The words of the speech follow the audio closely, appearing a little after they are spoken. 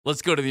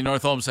Let's go to the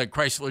North Olmsted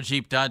Chrysler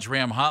Jeep Dodge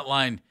Ram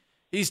hotline.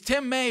 He's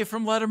Tim May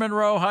from Letterman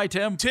Row. Hi,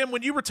 Tim. Tim,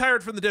 when you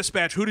retired from the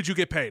dispatch, who did you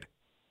get paid?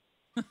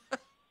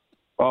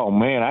 Oh,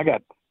 man, I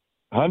got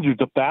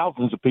hundreds of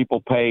thousands of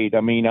people paid.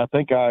 I mean, I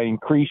think I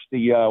increased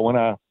the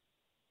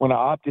when I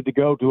opted to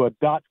go to a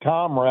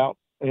 .com route,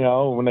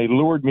 when they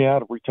lured me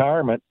out of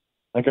retirement,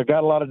 I think I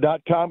got a lot of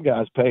 .com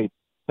guys paid. I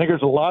think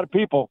there's a lot of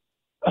people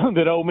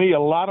that owe me a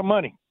lot of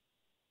money.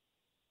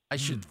 I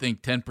should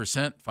think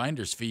 10%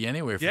 finder's fee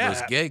anyway for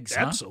those gigs,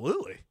 huh?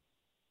 Absolutely.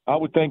 I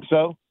would think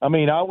so. I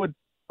mean, I would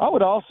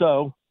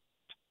also,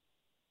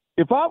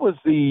 if I was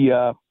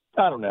the,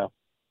 I don't know,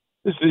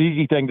 this is an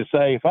easy thing to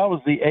say. If I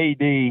was the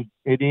AD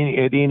at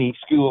any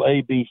school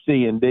A, B,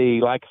 C, and D,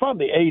 like if I'm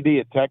the AD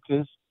at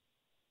Texas,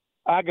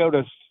 I go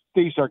to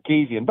Steve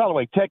Sarkisian. By the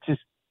way, Texas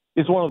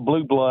is one of the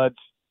blue bloods,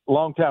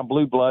 longtime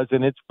blue bloods,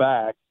 and it's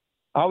back.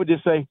 I would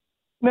just say,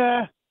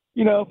 nah,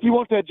 if you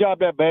want that job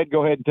that bad,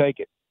 go ahead and take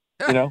it.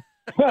 I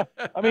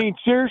mean,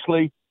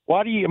 seriously,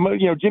 why do you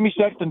Jimmy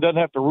Sexton doesn't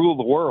have to rule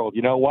the world.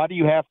 Why do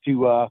you have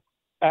to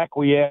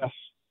acquiesce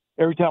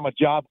every time a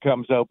job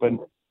comes open?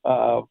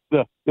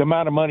 The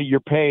amount of money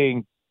you're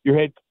paying your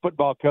head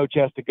football coach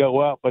has to go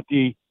up, but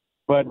you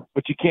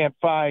can't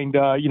find,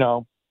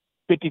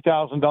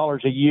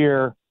 $50,000 a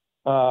year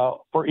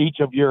for each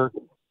of your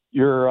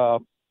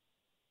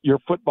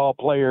football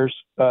players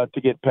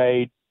to get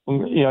paid.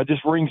 It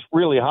just rings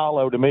really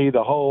hollow to me.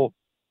 The whole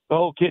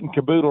kit and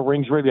caboodle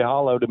rings really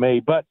hollow to me.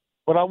 But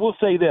I will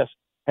say this,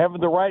 having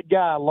the right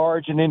guy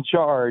large and in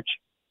charge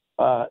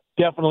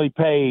definitely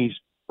pays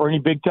for any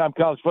big-time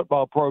college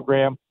football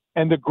program.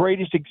 And the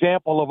greatest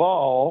example of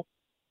all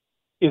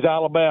is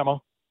Alabama,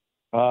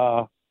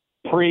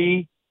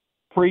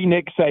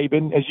 pre-Nick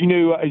Saban. As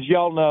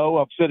y'all know,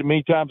 I've said it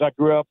many times, I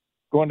grew up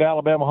going to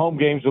Alabama home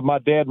games with my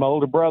dad and my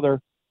older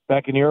brother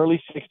back in the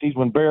early 60s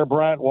when Bear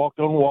Bryant walked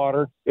on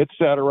water, et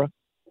cetera.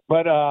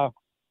 But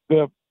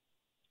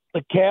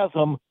the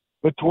chasm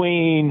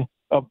between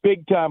a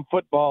big-time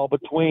football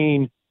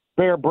between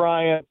Bear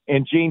Bryant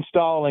and Gene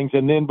Stallings,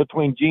 and then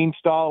between Gene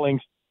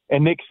Stallings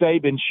and Nick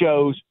Saban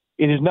shows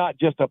it is not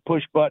just a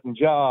push-button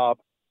job.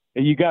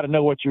 You got to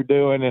know what you're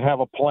doing and have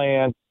a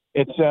plan,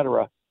 et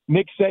cetera.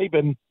 Nick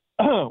Saban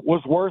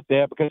was worth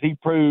that because he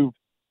proved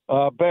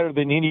better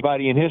than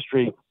anybody in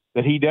history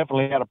that he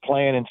definitely had a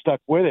plan and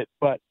stuck with it.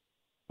 But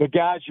the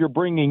guys you're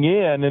bringing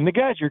in and the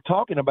guys you're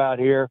talking about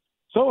here,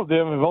 some of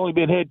them have only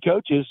been head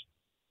coaches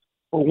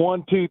for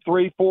 1, 2,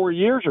 3, 4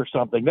 years or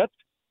something. That's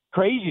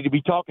crazy to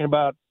be talking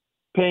about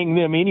paying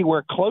them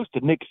anywhere close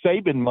to Nick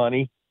Saban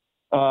money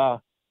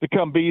to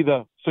come be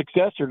the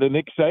successor to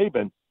Nick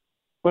Saban.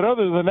 But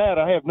other than that,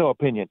 I have no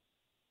opinion.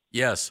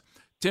 Yes.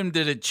 Tim,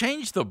 did it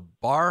change the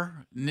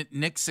bar,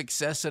 Nick's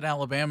success at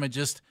Alabama,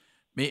 just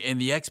in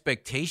the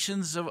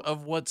expectations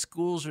of what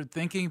schools are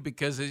thinking?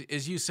 Because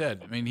as you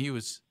said, I mean, he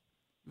was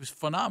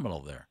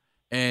phenomenal there.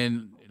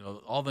 And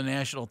all the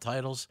national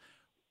titles.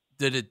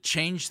 Did it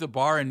change the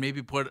bar and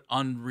maybe put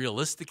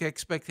unrealistic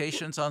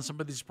expectations on some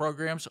of these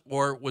programs,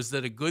 or was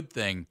that a good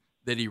thing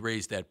that he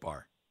raised that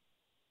bar?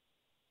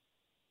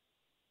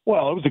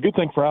 Well, it was a good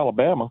thing for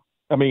Alabama.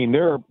 I mean,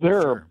 there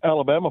are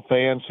Alabama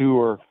fans who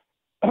are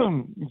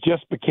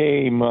just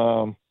became,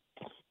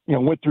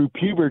 went through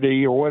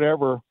puberty or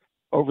whatever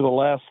over the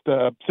last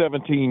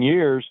 17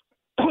 years,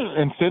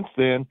 and since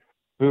then,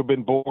 who have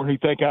been born who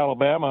think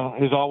Alabama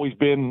has always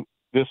been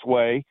this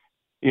way.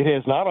 It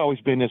has not always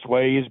been this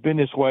way. It's been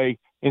this way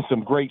in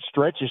some great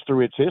stretches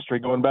through its history,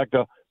 going back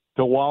to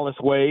Wallace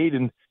Wade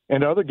and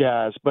other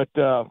guys. But,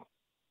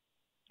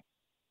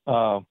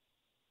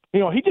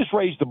 he just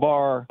raised the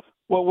bar.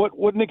 Well,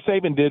 what Nick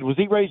Saban did was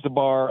he raised the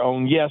bar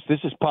on, yes, this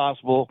is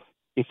possible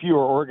if you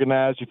are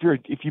organized,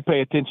 if you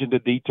pay attention to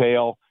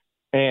detail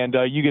and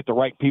you get the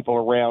right people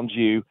around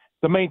you.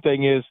 The main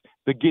thing is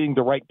the getting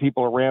the right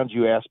people around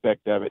you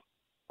aspect of it.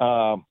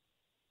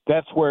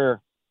 That's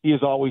where he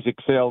has always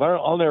excelled.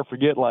 I'll never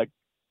forget, like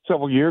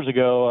several years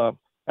ago,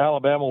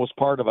 Alabama was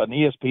part of an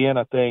ESPN,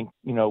 I think,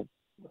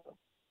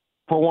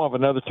 for want of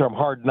another term,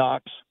 Hard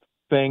Knocks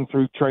thing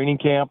through training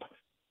camp.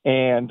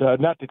 And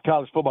not that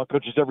college football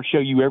coaches ever show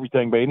you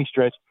everything by any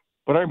stretch,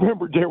 but I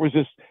remember there was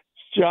this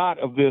shot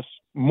of this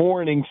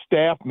morning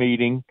staff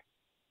meeting,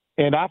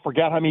 and I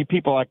forgot how many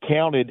people I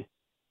counted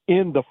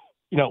in the,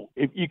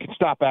 if you can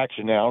stop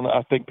action now.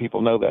 I think people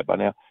know that by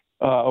now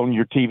on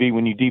your TV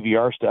when you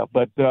DVR stuff.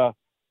 But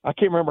I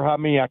can't remember how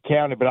many I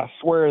counted, but I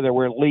swear there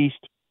were at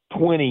least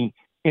 20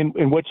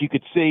 in what you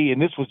could see.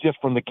 And this was just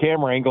from the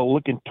camera angle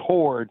looking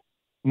toward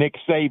Nick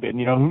Saban.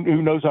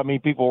 Who knows how many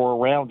people were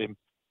around him,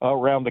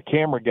 around the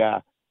camera guy.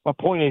 My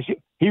point is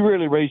he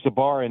really raised the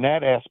bar in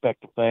that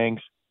aspect of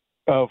things,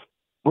 of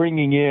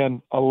bringing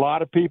in a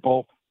lot of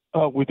people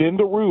within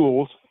the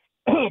rules,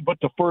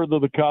 but to further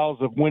the cause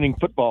of winning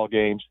football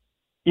games.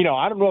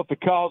 I don't know if the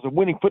cause of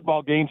winning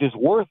football games is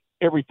worth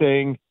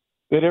everything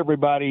that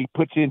everybody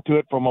puts into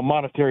it from a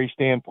monetary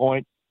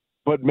standpoint,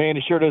 but man,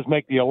 it sure does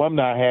make the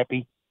alumni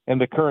happy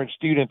and the current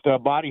student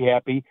body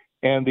happy,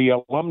 and the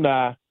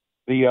alumni,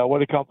 what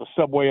they call it, the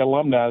subway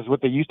alumni is what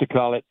they used to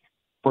call it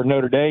for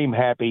Notre Dame,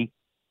 happy.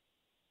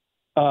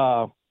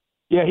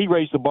 yeah, he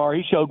raised the bar.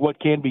 He showed what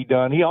can be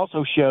done. He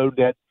also showed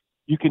that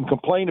you can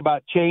complain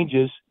about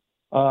changes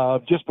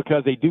just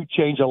because they do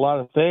change a lot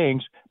of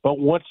things. But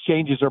once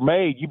changes are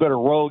made, you better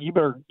roll. You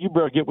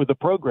better get with the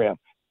program.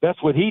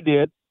 That's what he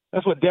did.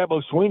 That's what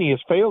Dabo Swinney has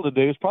failed to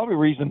do. It's probably the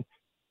reason,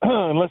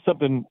 unless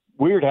something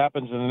weird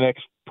happens in the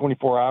next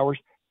 24 hours,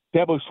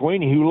 Dabo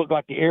Swinney, who looked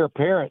like the heir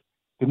apparent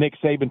to Nick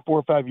Saban 4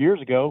 or 5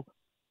 years ago,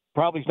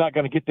 probably is not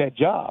going to get that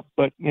job.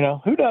 But,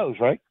 who knows,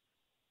 right?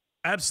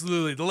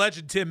 Absolutely. The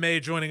legend Tim May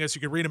joining us.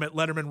 You can read him at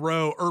Letterman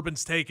Row,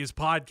 Urban's Take, his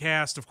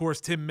podcast. Of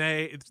course, Tim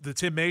May, the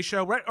Tim May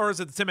Show, right? Or is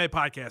it the Tim May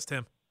Podcast,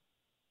 Tim?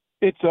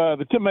 It's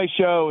the Tim May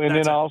Show, and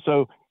then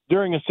also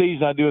during a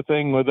season I do a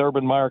thing with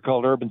Urban Meyer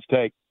called Urban's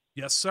Take.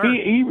 Yes, sir.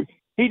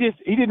 He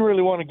didn't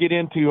really want to get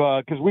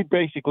into because we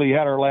basically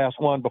had our last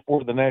one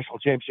before the national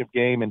championship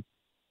game, and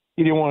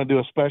he didn't want to do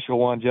a special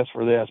one just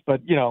for this.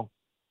 But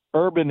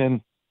Urban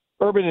and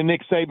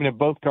Nick Saban have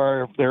both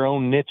carved their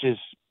own niches,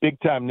 big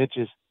time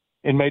niches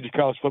in major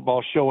college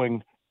football,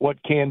 showing what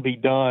can be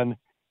done.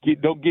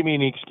 Don't give me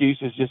any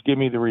excuses; just give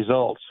me the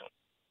results.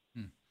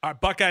 All right,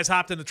 Buckeyes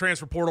hopped in the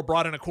transfer portal,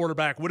 brought in a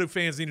quarterback. What do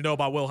fans need to know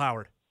about Will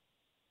Howard?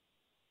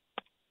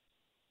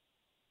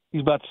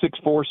 He's about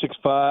 6'4",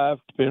 6'5",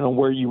 depending on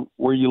where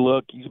you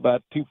look. He's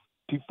about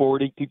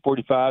 240,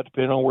 245,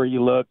 depending on where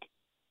you look.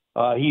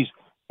 He's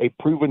a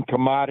proven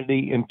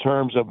commodity in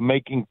terms of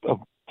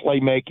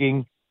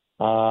playmaking.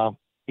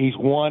 He's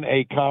won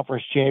a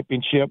conference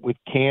championship with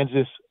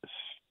Kansas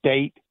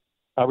State.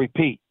 I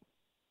repeat,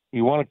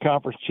 he won a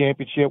conference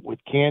championship with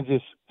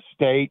Kansas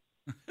State.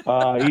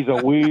 He's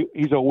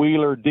a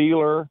wheeler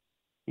dealer.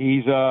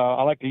 He's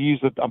I like to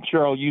use I'm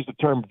sure I'll use the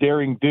term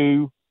daring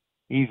do.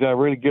 He's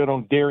really good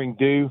on daring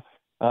do.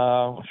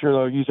 I'm sure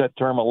they'll use that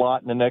term a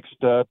lot in the next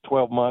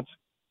 12 months.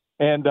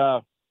 And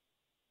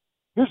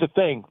here's the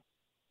thing.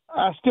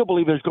 I still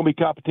believe there's going to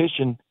be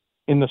competition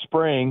in the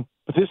spring,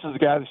 but this is a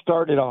guy that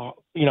started a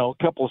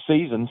couple of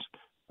seasons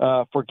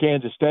for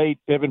Kansas State.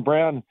 Evan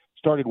Brown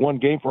started one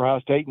game for Ohio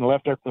State and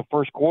left after the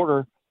first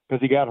quarter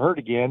because he got hurt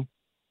again.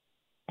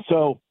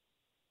 So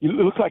it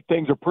looks like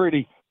things are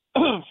pretty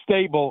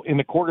stable in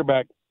the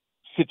quarterback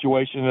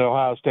situation at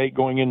Ohio State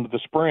going into the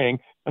spring.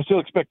 I still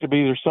expect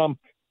there's some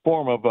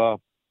form of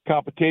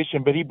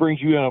competition, but he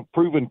brings you in a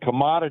proven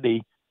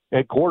commodity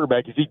at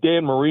quarterback. Is he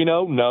Dan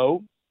Marino?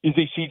 No. Is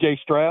he C.J.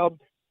 Stroud?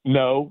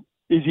 No.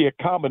 Is he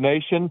a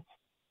combination?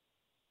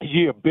 Is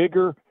he a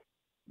bigger,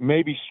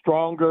 maybe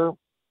stronger,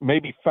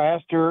 maybe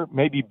faster,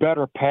 maybe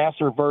better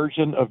passer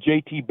version of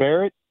J.T.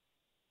 Barrett?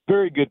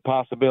 Very good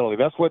possibility.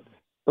 That's what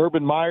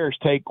Urban Meyer's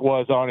take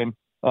was on him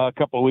a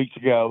couple of weeks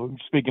ago.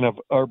 Speaking of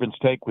Urban's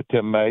Take with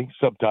Tim May,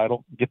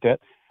 subtitle, get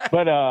that.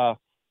 But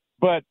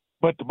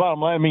the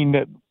bottom line, I mean,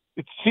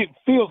 it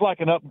feels like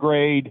an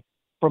upgrade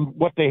from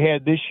what they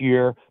had this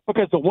year,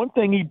 because the one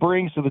thing he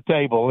brings to the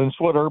table, and it's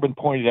what Urban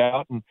pointed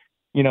out, and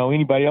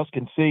anybody else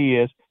can see,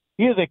 is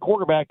he is a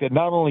quarterback that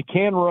not only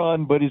can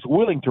run but is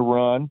willing to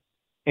run.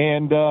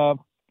 And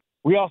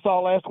we all saw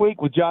last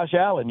week with Josh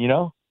Allen.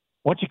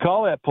 Once you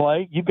call that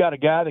play, you've got a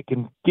guy that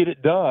can get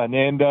it done.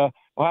 And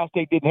Ohio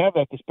State didn't have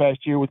that this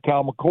past year with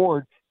Kyle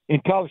McCord. In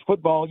college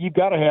football, you've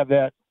got to have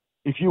that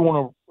if you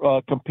want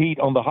to compete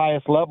on the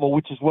highest level,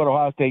 which is what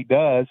Ohio State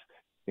does.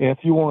 If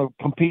you want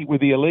to compete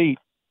with the elite,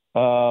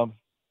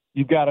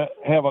 you've got to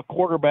have a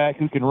quarterback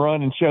who can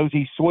run and shows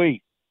he's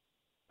sweet.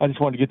 I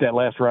just wanted to get that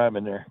last rhyme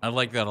in there. I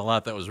like that a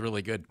lot. That was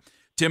really good.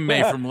 Tim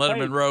May from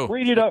Letterman Row.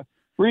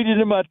 Read it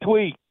in my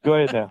tweet. Go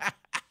ahead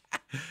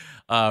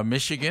now.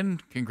 Michigan,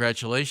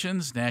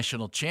 congratulations,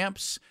 national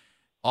champs.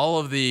 All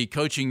of the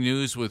coaching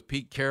news with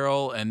Pete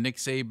Carroll and Nick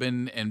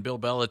Saban and Bill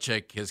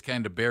Belichick has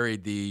kind of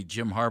buried the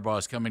Jim Harbaugh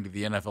is coming to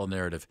the NFL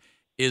narrative.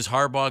 Is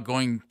Harbaugh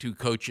going to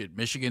coach at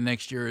Michigan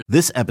next year?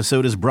 This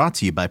episode is brought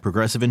to you by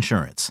Progressive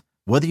Insurance.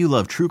 Whether you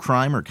love true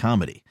crime or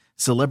comedy,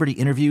 celebrity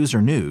interviews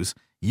or news,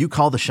 you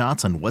call the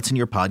shots on what's in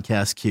your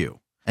podcast queue.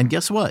 And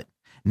guess what?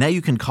 Now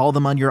you can call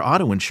them on your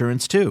auto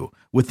insurance too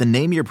with the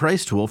Name Your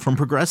Price tool from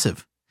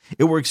Progressive.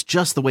 It works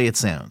just the way it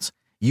sounds.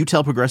 You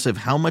tell Progressive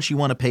how much you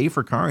want to pay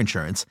for car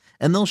insurance,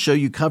 and they'll show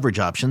you coverage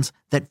options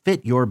that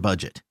fit your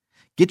budget.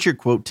 Get your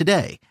quote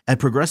today at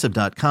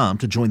Progressive.com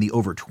to join the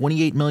over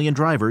 28 million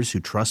drivers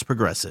who trust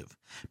Progressive.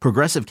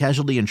 Progressive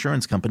Casualty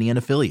Insurance Company and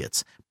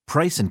Affiliates.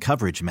 Price and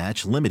coverage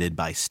match limited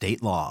by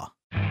state law.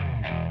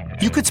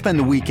 You could spend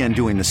the weekend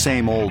doing the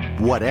same old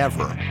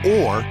whatever,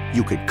 or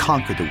you could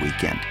conquer the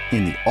weekend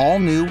in the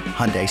all-new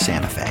Hyundai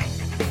Santa Fe.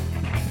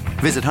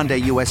 Visit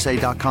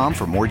HyundaiUSA.com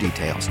for more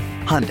details.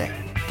 Hyundai,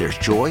 there's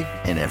joy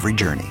in every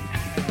journey.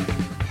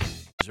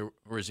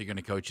 Or is he going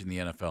to coach in the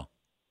NFL?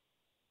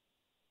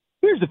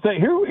 Here's the thing.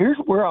 Here's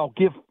where I'll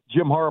give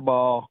Jim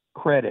Harbaugh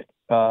credit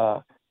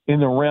in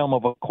the realm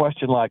of a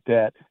question like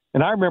that.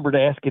 And I remembered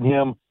asking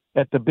him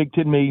at the Big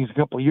Ten meetings a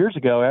couple of years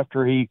ago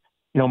after he,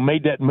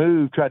 made that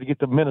move, tried to get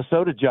the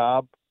Minnesota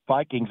job,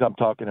 Vikings I'm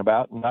talking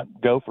about, not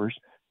Gophers.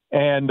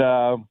 And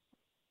man,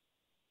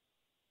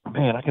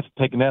 I could have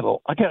taken that.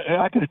 I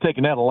could have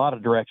taken that a lot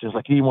of directions.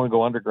 Like he didn't want to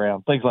go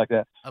underground, things like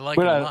that. I like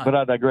it a lot. But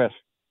I digress.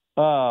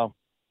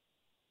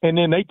 And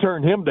then they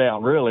turned him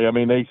down, really. I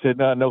mean, they said,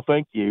 no,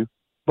 thank you.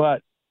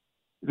 But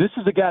this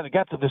is a guy that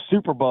got to the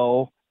Super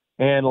Bowl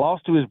and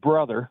lost to his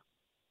brother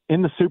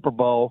in the Super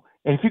Bowl.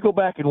 And if you go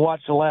back and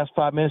watch the last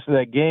 5 minutes of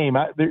that game,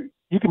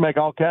 you can make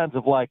all kinds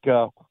of,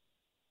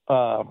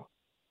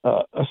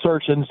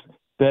 assertions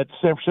that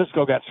San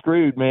Francisco got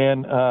screwed,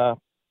 man,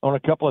 on a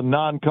couple of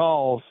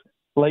non-calls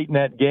late in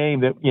that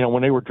game that,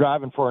 when they were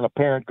driving for an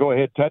apparent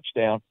go-ahead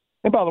touchdown.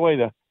 And by the way,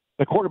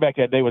 the quarterback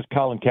that day was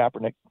Colin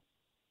Kaepernick,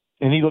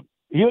 and he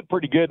looked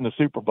pretty good in the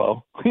Super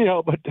Bowl,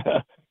 but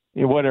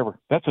whatever.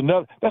 That's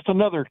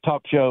another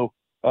talk show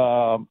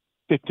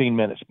 15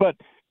 minutes. But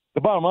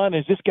the bottom line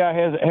is this guy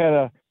had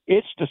a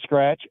itch to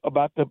scratch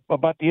about the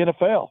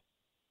NFL.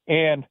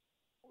 And,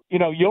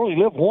 you only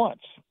live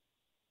once.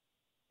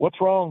 What's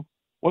wrong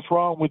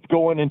with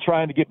going and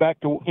trying to get back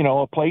to,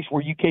 a place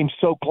where you came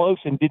so close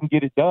and didn't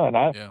get it done?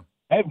 I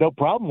have no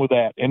problem with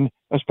that. And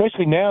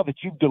especially now that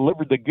you've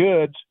delivered the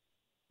goods,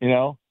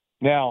 now,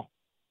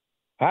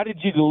 how did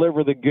you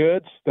deliver the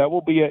goods? That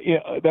will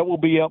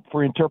be up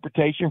for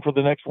interpretation for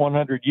the next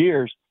 100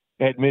 years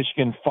at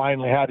Michigan.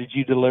 Finally, how did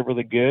you deliver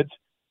the goods?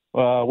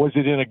 Was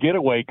it in a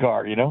getaway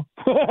car,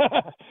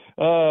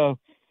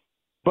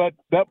 But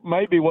that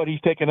may be what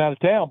he's taking out of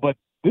town. But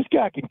this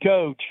guy can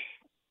coach.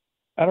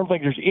 I don't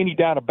think there's any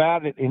doubt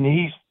about it, and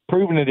he's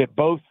proven it at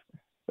both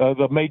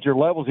the major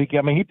levels. He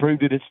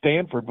proved it at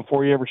Stanford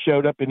before he ever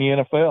showed up in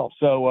the NFL.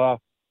 So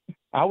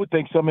I would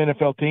think some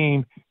NFL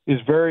team is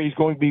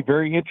going to be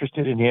very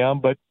interested in him.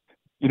 But,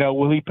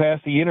 will he pass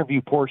the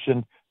interview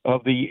portion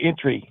of the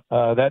entry?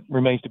 That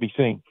remains to be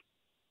seen.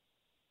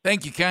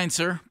 Thank you, kind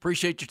sir.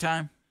 Appreciate your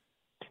time.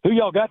 Who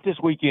y'all got this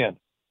weekend?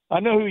 I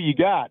know who you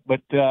got,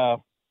 but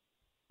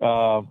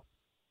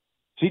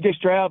C.J.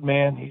 Stroud,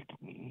 man,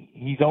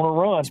 he's on a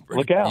run.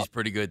 Look out. He's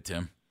pretty good,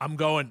 Tim. I'm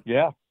going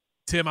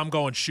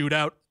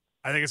shootout.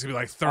 I think it's going to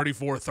be like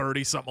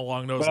 34-30, something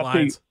along those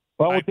lines.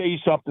 I want to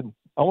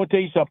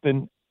tell you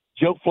something.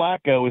 Joe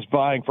Flacco is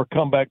vying for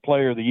comeback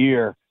player of the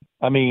year.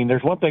 I mean,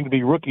 there's one thing to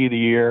be rookie of the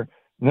year,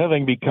 another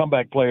thing to be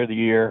comeback player of the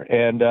year.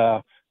 And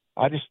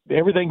I've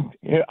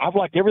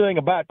liked everything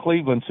about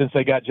Cleveland since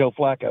they got Joe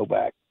Flacco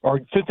back, or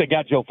since they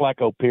got Joe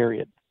Flacco,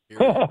 period.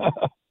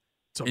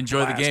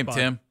 Enjoy the game,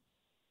 Tim.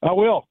 I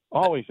will,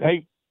 always.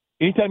 Hey,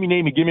 anytime you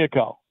need me, give me a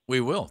call.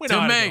 We will.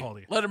 Tim May,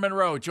 Letterman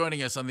Row,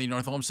 joining us on the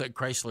North Olmsted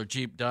Chrysler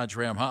Jeep Dodge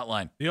Ram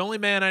hotline. The only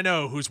man I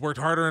know who's worked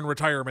harder in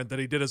retirement than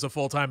he did as a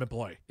full-time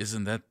employee.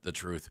 Isn't that the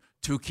truth?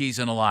 2 keys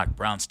and a lock.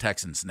 Browns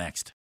Texans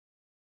next.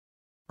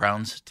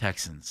 Browns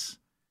Texans.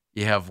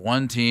 You have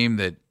one team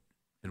that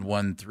had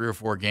won 3 or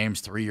 4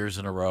 games 3 years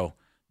in a row.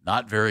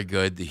 Not very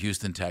good. The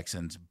Houston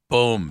Texans.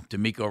 Boom.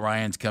 D'Amico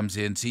Ryans comes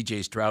in.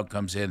 C.J. Stroud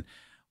comes in.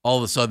 All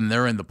of a sudden,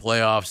 they're in the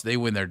playoffs. They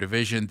win their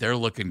division. They're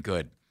looking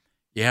good.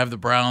 You have the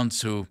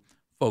Browns, who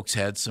folks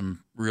had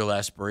some real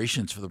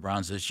aspirations for the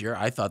Browns this year.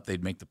 I thought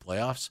they'd make the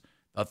playoffs.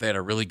 Thought they had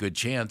a really good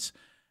chance.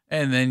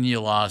 And then you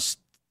lost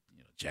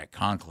Jack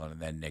Conklin, and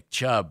then Nick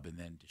Chubb, and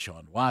then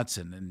Deshaun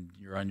Watson, and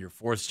you're on your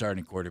 4th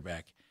starting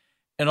quarterback.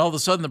 And all of a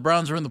sudden, the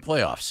Browns are in the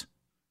playoffs.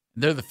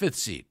 And they're the 5th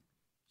seed.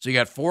 So you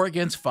got 4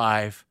 against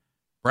 5.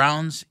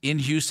 Browns in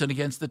Houston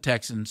against the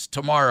Texans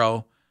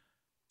tomorrow.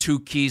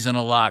 2 keys and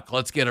a lock.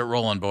 Let's get it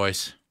rolling,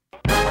 boys.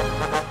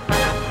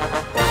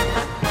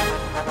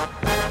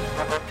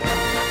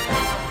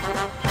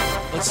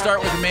 Let's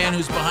start with the man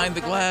who's behind the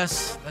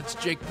glass. That's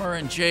Jake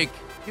Murrin. Jake,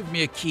 give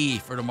me a key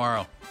for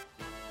tomorrow.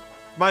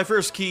 My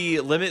first key,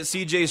 limit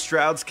C.J.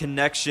 Stroud's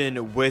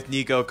connection with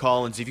Nico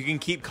Collins. If you can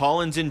keep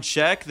Collins in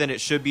check, then it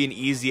should be an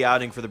easy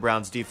outing for the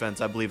Browns defense.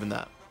 I believe in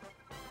that.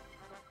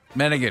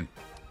 Menningen.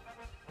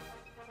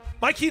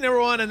 My key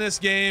number 1 in this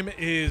game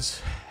is,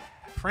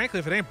 frankly,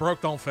 if it ain't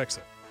broke, don't fix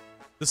it.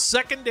 The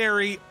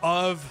secondary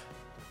of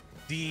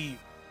the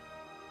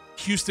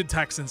Houston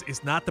Texans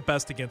is not the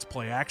best against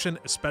play action,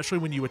 especially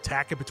when you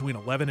attack it between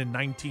 11 and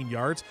 19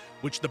 yards,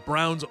 which the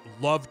Browns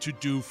love to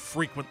do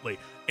frequently,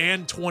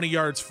 and 20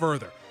 yards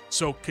further.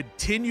 So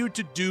continue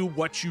to do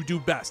what you do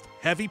best.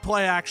 Heavy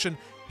play action,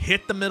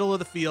 hit the middle of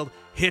the field,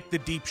 hit the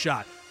deep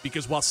shot.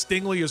 Because while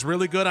Stingley is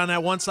really good on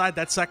that one side,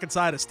 that second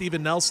side of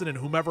Steven Nelson and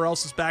whomever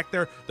else is back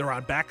there, they're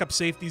on backup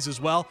safeties as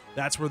well.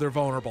 That's where they're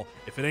vulnerable.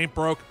 If it ain't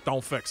broke,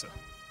 don't fix it.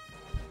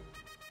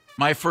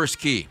 My first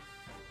key.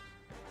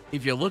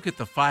 If you look at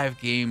the 5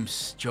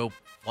 games Joe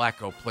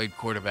Flacco played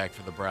quarterback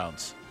for the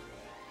Browns,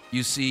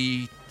 you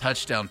see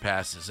touchdown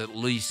passes, at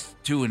least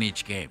 2 in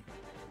each game.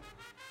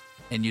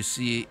 And you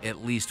see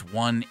at least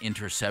 1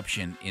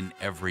 interception in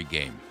every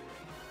game.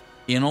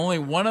 In only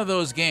one of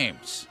those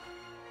games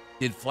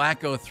did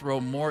Flacco throw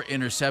more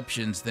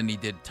interceptions than he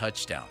did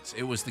touchdowns.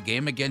 It was the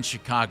game against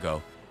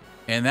Chicago,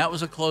 and that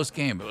was a close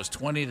game. It was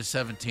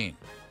 20-17.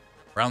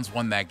 Browns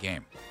won that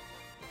game.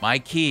 My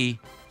key,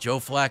 Joe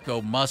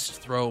Flacco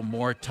must throw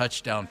more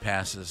touchdown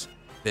passes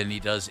than he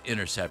does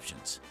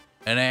interceptions.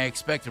 And I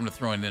expect him to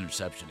throw an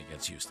interception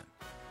against Houston.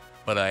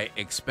 But I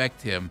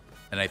expect him,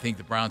 and I think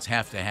the Browns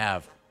have to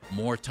have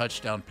more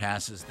touchdown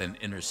passes than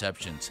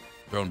interceptions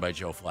thrown by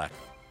Joe Flacco.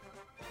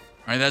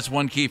 All right, that's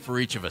 1 key for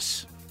each of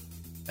us.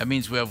 That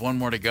means we have 1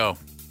 more to go.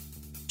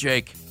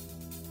 Jake.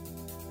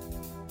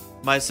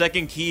 My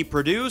second key,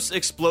 produce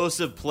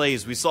explosive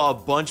plays. We saw a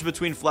bunch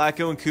between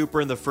Flacco and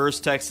Cooper in the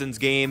first Texans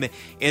game,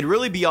 and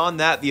really beyond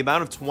that, the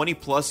amount of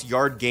 20-plus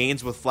yard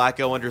gains with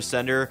Flacco under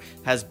center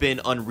has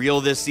been unreal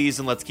this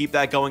season. Let's keep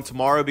that going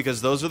tomorrow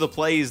because those are the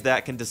plays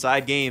that can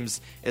decide games,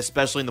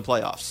 especially in the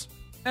playoffs.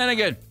 And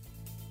again,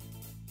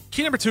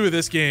 key number 2 of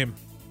this game,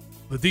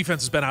 the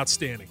defense has been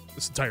outstanding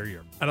this entire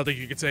year. I don't think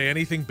you could say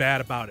anything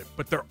bad about it,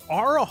 but there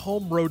are a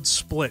home-road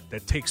split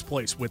that takes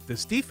place with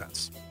this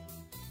defense.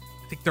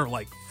 I think they're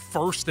like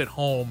first at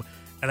home,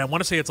 and I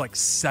want to say it's like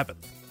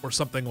 7th or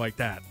something like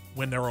that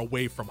when they're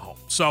away from home.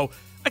 So,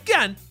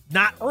 again,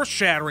 not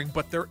earth-shattering,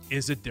 but there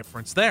is a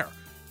difference there.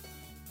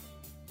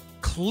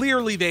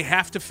 Clearly, they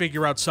have to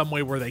figure out some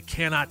way where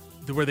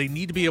they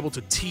need to be able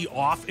to tee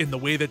off in the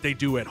way that they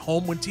do at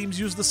home when teams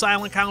use the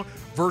silent count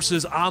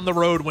versus on the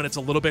road when it's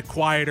a little bit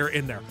quieter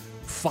in there.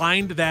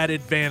 Find that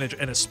advantage,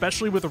 and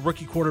especially with a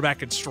rookie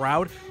quarterback in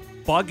Stroud,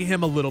 bug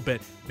him a little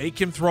bit, make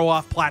him throw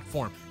off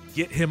platform,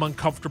 get him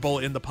uncomfortable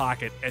in the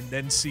pocket, and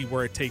then see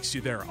where it takes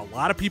you there. A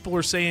lot of people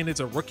are saying it's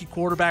a rookie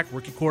quarterback.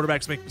 Rookie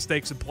quarterbacks make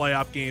mistakes in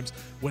playoff games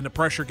when the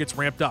pressure gets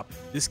ramped up.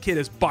 This kid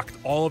has bucked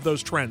all of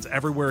those trends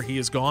everywhere he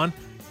has gone.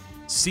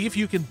 See if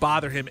you can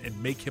bother him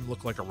and make him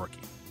look like a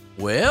rookie.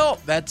 well,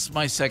 that's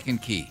my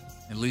second key.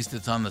 At least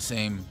it's in the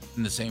same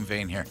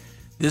vein here.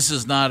 This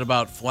is not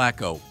about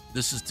Flacco.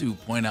 This is to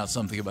point out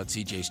something about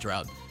C.J.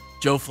 Stroud.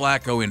 Joe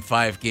Flacco in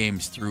 5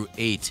 games threw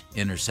 8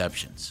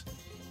 interceptions.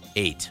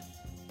 8.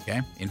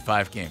 Okay, in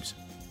 5 games.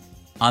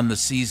 On the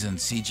season,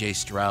 C.J.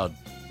 Stroud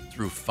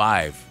threw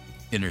 5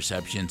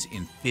 interceptions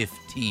in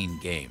 15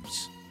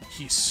 games.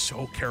 He's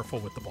so careful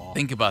with the ball.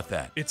 Think about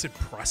that. It's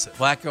impressive.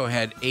 Flacco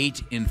had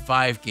 8 in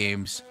 5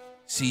 games.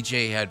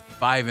 C.J. had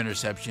 5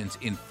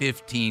 interceptions in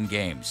 15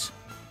 games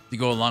to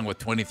go along with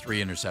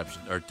 23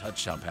 interceptions or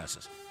touchdown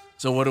passes.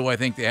 So what do I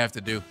think they have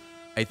to do?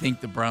 I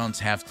think the Browns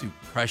have to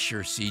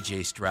pressure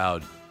C.J.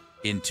 Stroud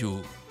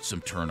into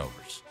some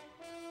turnovers.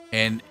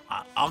 And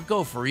I'll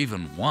go for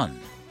even 1.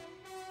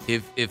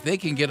 If they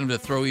can get him to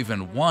throw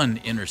even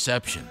 1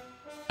 interception,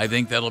 I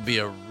think that'll be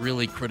a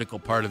really critical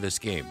part of this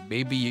game.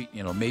 Maybe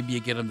you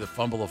get him to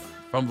fumble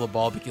the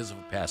ball because of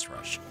a pass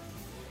rush.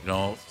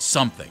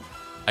 Something.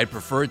 I'd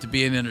prefer it to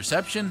be an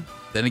interception.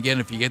 Then again,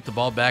 if you get the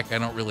ball back, I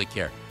don't really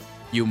care.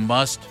 You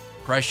must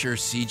pressure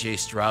C.J.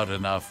 Stroud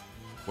enough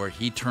where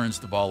he turns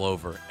the ball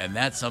over, and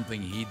that's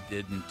something he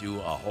didn't do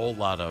a whole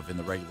lot of in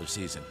the regular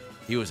season.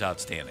 He was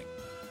outstanding.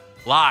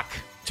 Lock.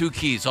 2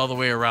 keys all the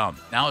way around.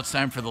 Now it's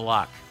time for the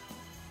lock.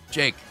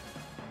 Jake.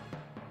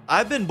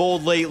 I've been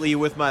bold lately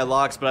with my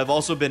locks, but I've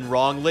also been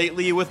wrong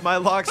lately with my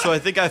locks, so I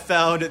think I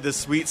found the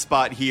sweet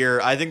spot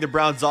here. I think the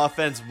Browns'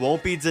 offense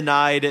won't be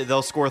denied.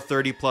 They'll score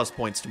 30-plus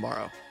points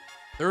tomorrow.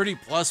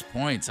 30-plus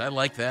points. I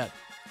like that.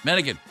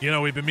 Menningen.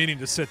 We've been meaning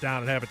to sit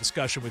down and have a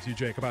discussion with you,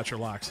 Jake, about your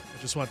locks.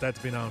 I just want that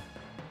to be known.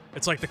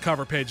 It's like the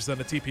cover pages on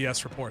the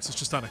TPS reports. It's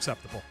just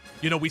unacceptable.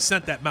 We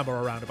sent that memo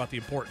around about the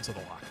importance of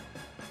the lock.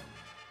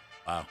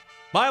 Wow.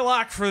 My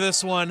lock for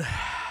this one,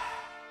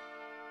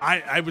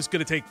 I was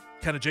going to take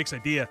kind of Jake's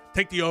idea.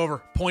 Take the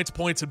over. Points,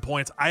 and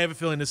points. I have a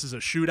feeling this is a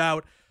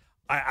shootout.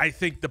 I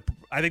think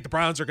the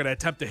Browns are going to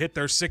attempt to hit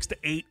their 6 to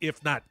 8,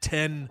 if not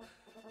 10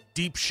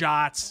 deep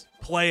shots,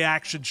 play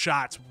action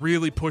shots,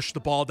 really push the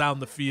ball down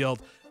the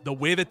field. The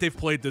way that they've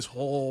played this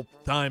whole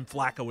time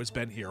Flacco has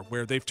been here,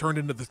 where they've turned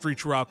into the 3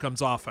 true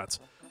outcomes offense.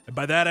 And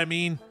by that I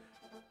mean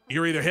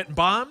you're either hitting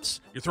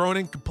bombs, you're throwing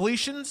in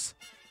completions,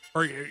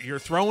 or you're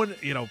throwing,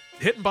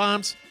 hitting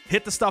bombs,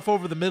 hit the stuff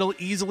over the middle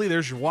easily.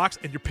 There's your walks,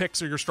 and your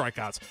picks are your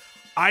strikeouts.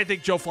 I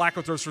think Joe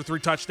Flacco throws for 3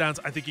 touchdowns.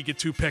 I think you get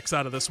 2 picks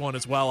out of this one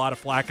as well, out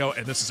of Flacco,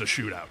 and this is a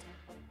shootout.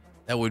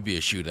 That would be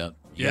a shootout.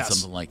 Yes.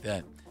 Something like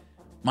that.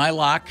 My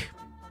lock,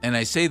 and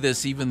I say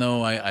this even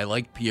though I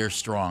like Pierre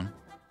Strong,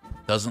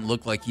 doesn't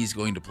look like he's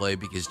going to play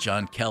because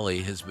John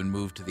Kelly has been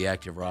moved to the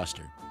active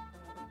roster.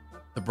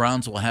 The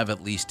Browns will have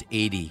at least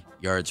 80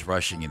 yards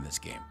rushing in this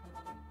game.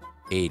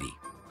 80.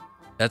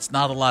 That's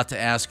not a lot to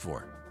ask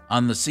for.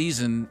 On the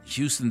season,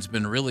 Houston's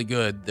been really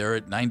good. They're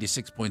at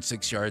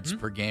 96.6 yards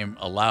per game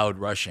allowed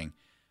rushing.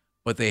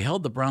 But they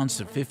held the Browns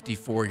to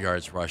 54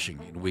 yards rushing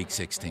in Week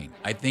 16.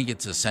 I think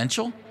it's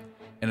essential,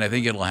 and I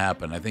think it'll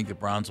happen. I think the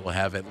Browns will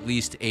have at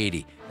least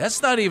 80.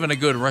 That's not even a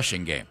good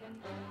rushing game.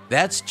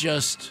 That's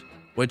just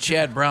what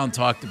Chad Brown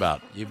talked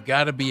about. You've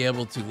got to be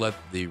able to let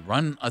the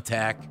run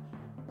attack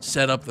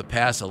set up the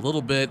pass a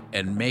little bit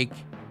and make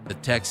the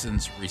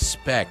Texans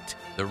respect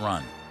the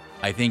run.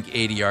 I think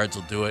 80 yards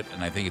will do it,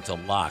 and I think it's a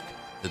lock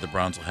that the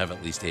Browns will have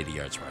at least 80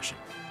 yards rushing.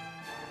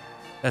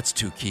 That's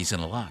 2 keys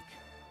and a lock.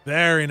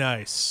 Very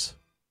nice.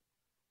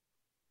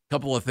 A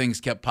couple of things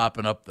kept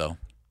popping up, though.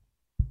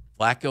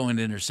 Flacco and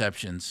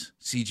interceptions,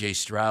 C.J.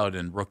 Stroud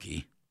and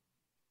rookie.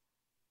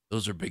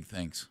 Those are big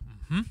things.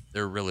 Mm-hmm.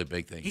 They're really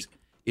big things.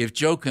 If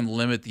Joe can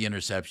limit the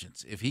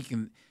interceptions, if he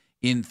can,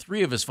 in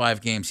 3 of his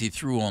 5 games, he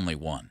threw only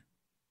 1.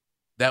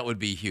 That would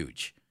be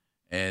huge.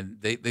 And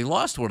they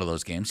lost one of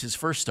those games, his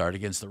first start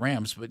against the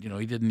Rams, but,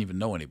 he didn't even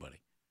know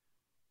anybody.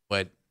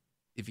 But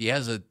if he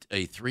has a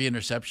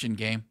 3-interception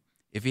game,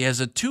 If he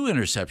has a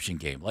 2-interception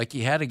game like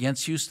he had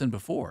against Houston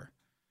before,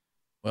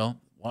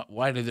 well,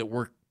 why did it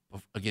work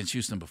against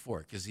Houston before?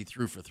 Because he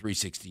threw for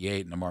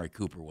 368 and Amari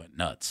Cooper went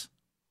nuts.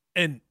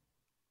 And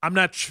I'm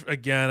not,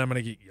 again, I'm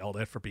going to get yelled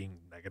at for being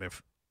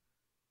negative,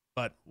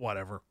 but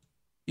whatever.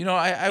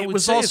 I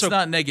would say it's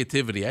not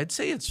negativity. I'd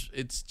say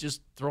it's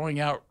just throwing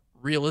out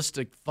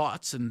realistic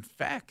thoughts and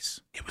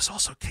facts. It was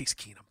also Case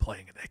Keenum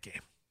playing in that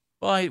game.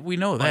 Well, we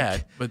know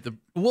that, but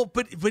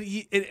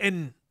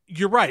and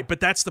you're right, but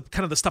that's the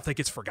kind of the stuff that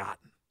gets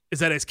forgotten. Is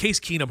that it's Case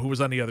Keenum who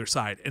was on the other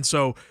side. And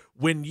so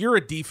when you're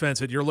a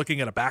defense and you're looking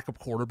at a backup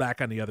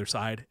quarterback on the other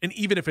side, and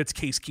even if it's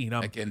Case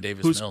Keenum, again,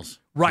 Davis Mills,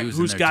 right,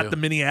 who's got the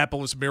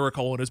Minneapolis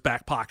Miracle in his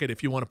back pocket,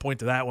 if you want to point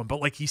to that one, but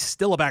like he's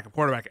still a backup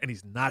quarterback and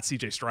he's not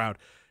CJ Stroud.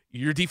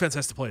 Your defense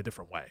has to play a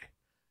different way.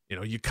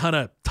 You kind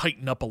of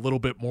tighten up a little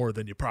bit more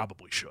than you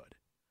probably should.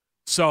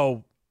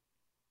 So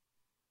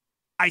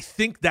I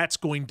think that's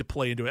going to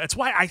play into it. That's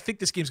why I think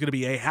this game's going to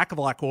be a heck of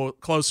a lot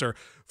closer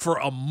for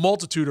a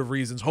multitude of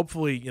reasons.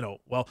 Hopefully,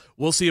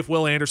 we'll see if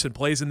Will Anderson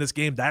plays in this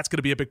game. That's going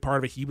to be a big part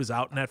of it. He was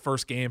out in that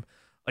first game.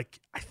 Like,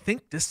 I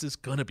think this is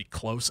going to be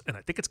close, and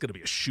I think it's going to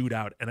be a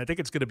shootout, and I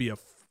think it's going to be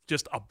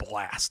just a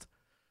blast.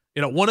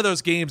 One of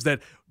those games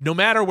that no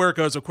matter where it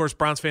goes, of course,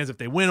 Browns fans, if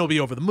they win, will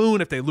be over the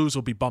moon. If they lose,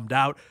 will be bummed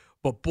out.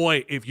 But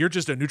boy, if you're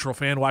just a neutral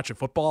fan watching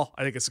football,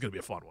 I think it's going to be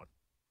a fun one.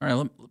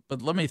 All right,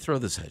 but let me throw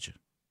this at you.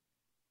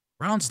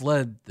 Browns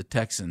led the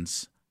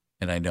Texans,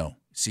 and I know,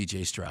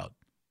 C.J. Stroud.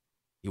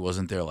 He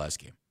wasn't there last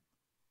game.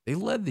 They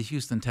led the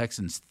Houston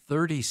Texans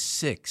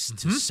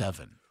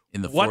 36-7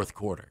 in the fourth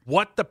quarter.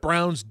 What the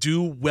Browns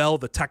do well,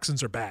 the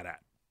Texans are bad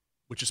at,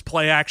 which is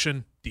play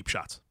action, deep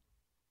shots.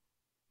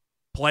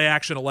 Play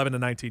action, 11 to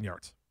 19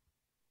 yards.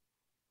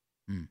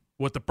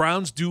 What the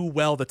Browns do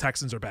well, the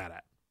Texans are bad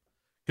at.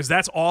 Because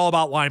that's all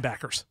about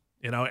linebackers,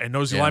 and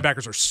those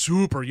linebackers are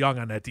super young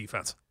on that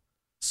defense.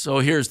 So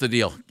here's the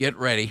deal. Get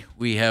ready.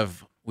 We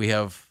have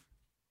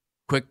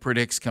quick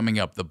predicts coming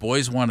up. The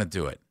boys want to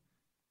do it.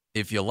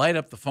 If you light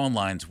up the phone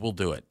lines, we'll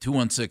do it.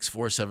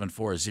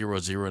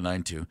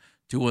 216-474-0092.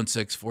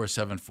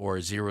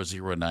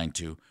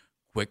 216-474-0092.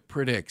 Quick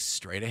predicts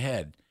straight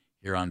ahead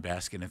here on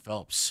Baskin and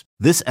Phelps.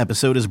 This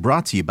episode is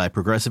brought to you by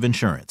Progressive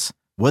Insurance.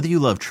 Whether you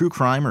love true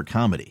crime or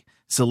comedy,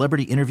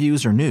 celebrity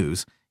interviews or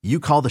news, you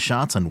call the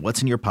shots on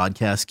what's in your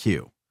podcast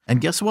queue.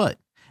 And guess what?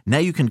 Now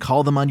you can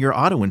call them on your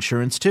auto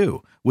insurance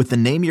too with the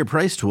Name Your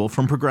Price tool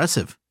from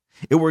Progressive.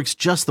 It works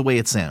just the way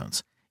it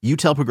sounds. You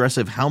tell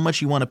Progressive how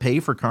much you want to pay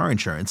for car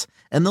insurance,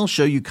 and they'll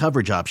show you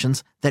coverage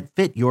options that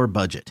fit your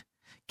budget.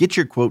 Get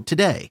your quote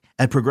today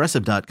at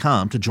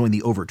Progressive.com to join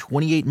the over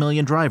 28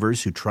 million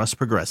drivers who trust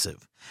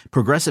Progressive.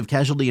 Progressive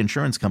Casualty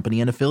Insurance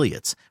Company and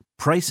Affiliates.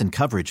 Price and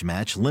coverage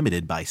match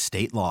limited by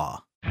state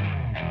law.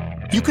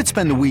 You could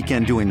spend the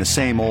weekend doing the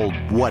same old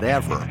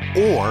whatever,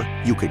 or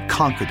you could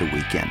conquer the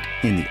weekend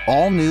in the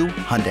all-new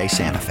Hyundai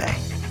Santa Fe.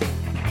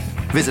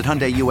 Visit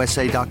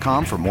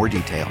HyundaiUSA.com for more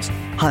details.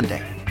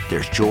 Hyundai,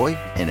 there's joy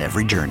in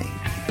every journey.